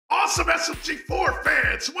Awesome SMG4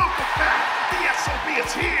 fans, welcome back. The SOB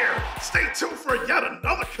is here. Stay tuned for yet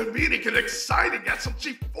another comedic and exciting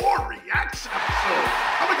SMG4 reaction episode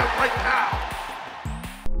coming up right now.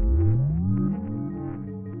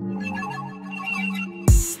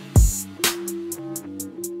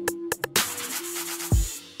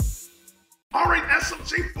 Alright,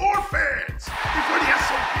 SMG4 fans, before the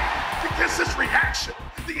SOB begins this reaction,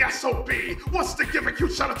 the SOB wants to give a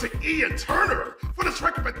huge shout out to Ian Turner for this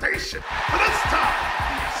recommendation. For this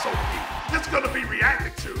time, the SOB is going to be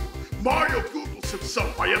reacting to Mario Googles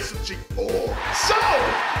Himself by SMG4. So,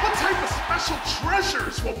 what type of special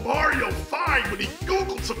treasures will Mario find when he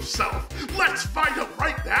Googles himself? Let's find out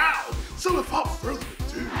right now. So without further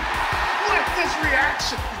ado, let this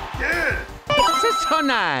reaction begin. This is so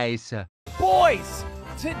nice. Boys,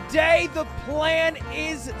 today the plan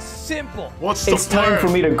is simple. What's the It's plan? time for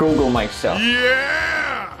me to Google myself.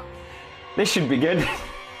 Yeah! This should be good.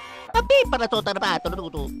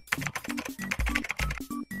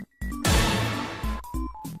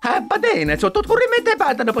 Padene, sotto corrimente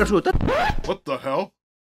padano prosciutto. What the hell?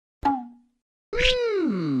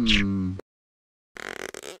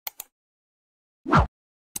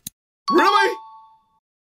 Really?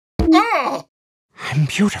 Oh! I'm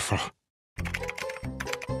beautiful.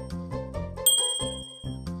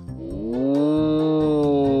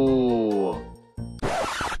 Ooh.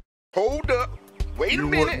 Hold up. Wait You a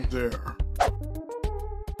minute. wouldn't dare.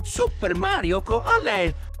 Super Mario con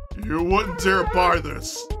Ole. You wouldn't dare buy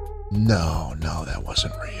this. No, that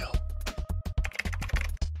wasn't real.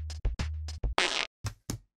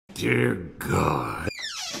 Dear God.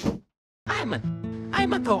 I'm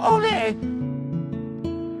a go Ole.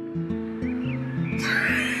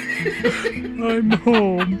 I'm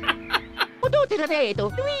home.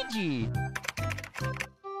 Luigi.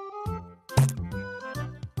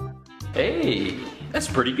 Hey, that's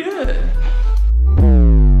pretty good.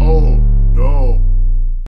 Oh, no.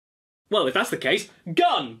 Well, if that's the case,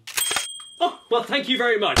 gun! Oh, well, thank you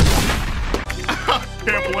very much.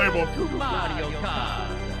 Can't blame him. Mario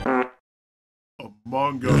Kart.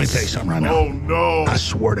 Among Us. Let me tell you something right now. Oh, no. I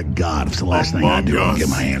swear to God, if it's the last thing I do, I'll get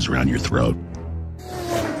my hands around your throat.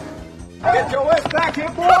 Get your ass back here,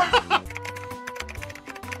 boy!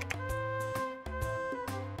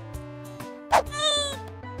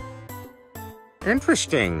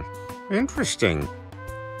 Interesting.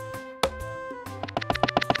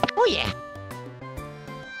 Oh yeah.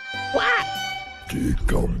 What?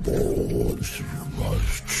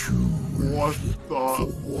 What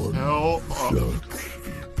the hell? Okay.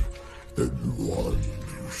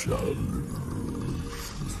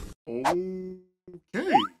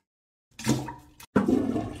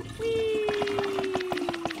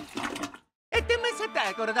 Este me se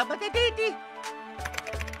da con da patatiti.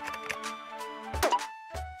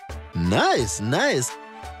 Nice.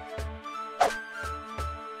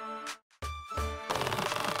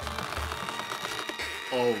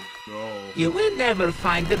 Oh, no. You will never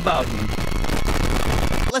find the button.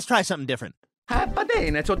 Let's try something different.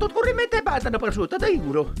 Padene, sotto corrimente padano prosciutto da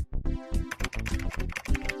euro.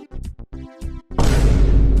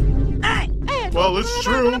 Well, it's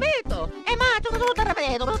true.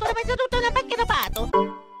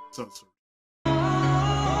 Censored.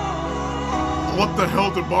 What the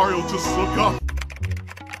hell did Mario just look up?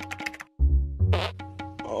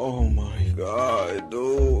 Oh my God,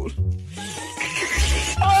 dude.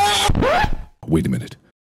 Wait a minute.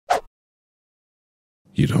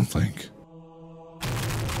 You don't think?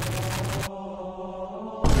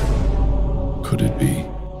 Could it be?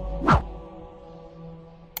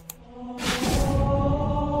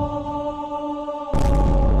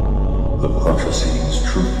 The prophecy is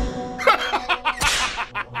true.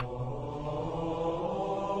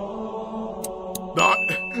 Not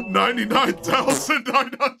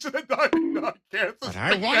 99,999 Kansas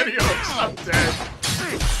spaghettios. I'm dead.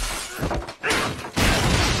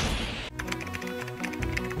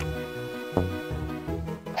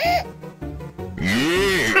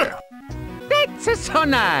 Yeah. That's so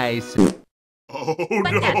nice. Oh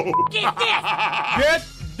no. Get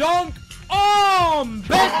dunked on,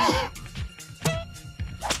 bitch!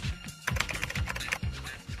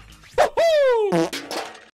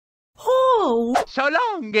 Oh, so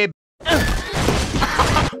long. Wait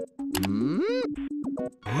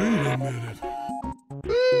a minute.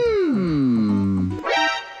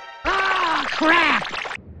 Ah, crap.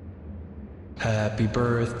 Happy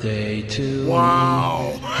birthday to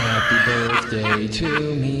Wow. me. Happy birthday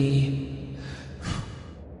to me.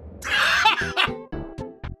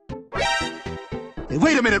 Hey,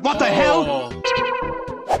 wait a minute, what the hell? Oh.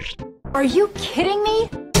 Are you kidding me?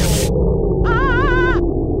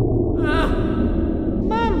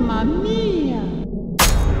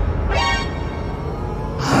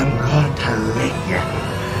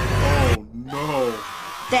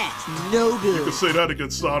 You can say that again,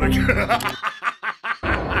 Sonic.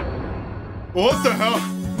 What the hell?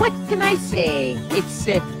 What can I say? It's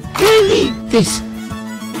really this.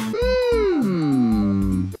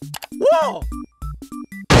 Whoa!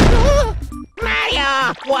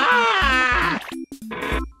 Mario! Wah!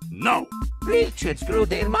 No. Richard through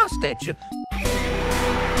their mustache.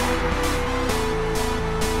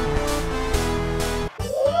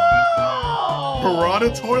 Piranha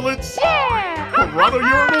toilets? Yeah! Piranha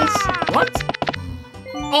urinals? What?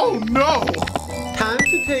 Oh no! Time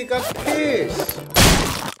to take a piss.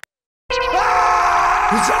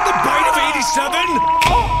 Was that the bite of 87?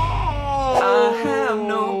 I have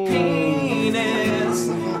no penis.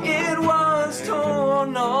 It was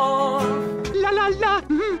torn off. La la la.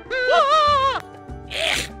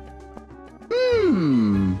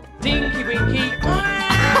 Dinky winky.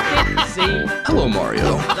 See. Hello,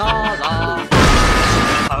 Mario. La la.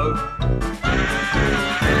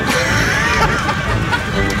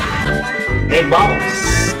 Hey,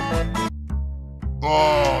 boss.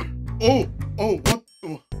 Oh, what? Oh.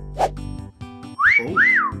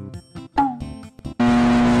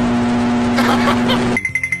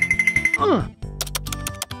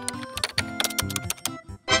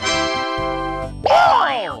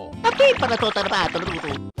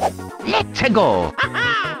 Let's go.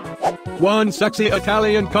 One sexy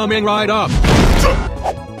Italian coming right up.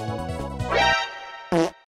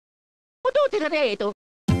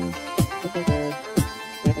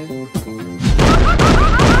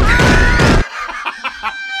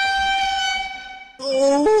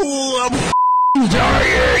 Oh, I'm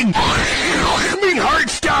dying. My heart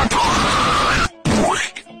stopped.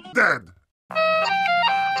 Dead.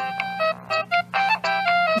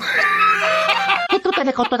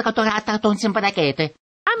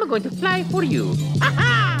 I'm going to fly for you.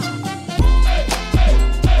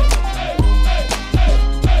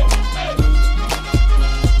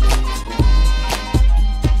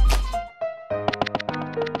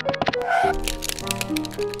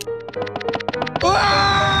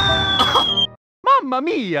 Mamma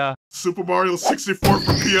mia! Super Mario 64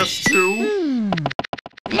 for PS2?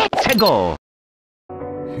 Let's go.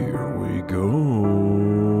 Here we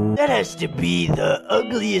go. That has to be the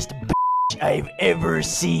ugliest bitch I've ever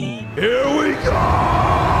seen. Here we go!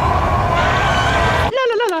 La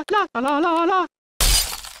la la la la la la la.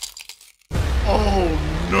 Oh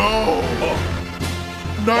no!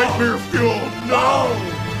 Nightmare fuel! No!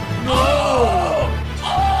 No!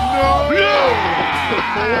 No! Oh no!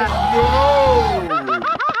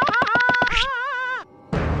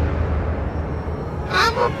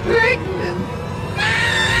 I'm a pigman.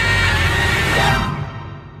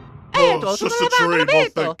 Oh, it's just a dream. Oh,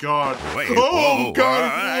 thank God. Oh,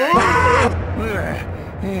 God.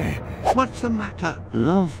 What's the matter,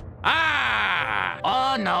 love? Ah!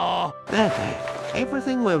 Oh no. Perfect.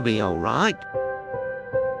 Everything will be all right.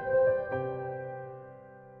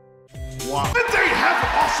 Wow. And there you have it,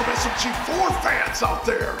 awesome SMG4 fans out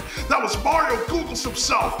there. That was Mario Googles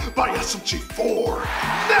himself by SMG4.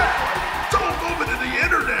 Never a dull moment in the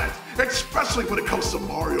internet, especially when it comes to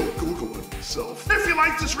Mario Googling himself. If you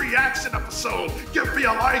like this reaction episode, give me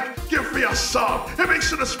a like, give me a sub, and make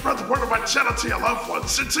sure to spread the word of my channel to your loved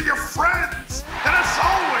ones and to your friends. And as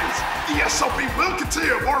always, the SOB will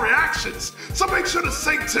continue more reactions, so make sure to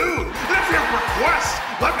stay tuned. And if you have requests,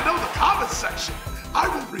 let me know in the comments section. I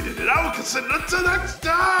will read it and I will consider it until next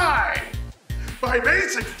time. My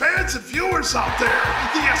amazing fans and viewers out there,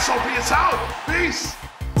 the SOB is out. Peace.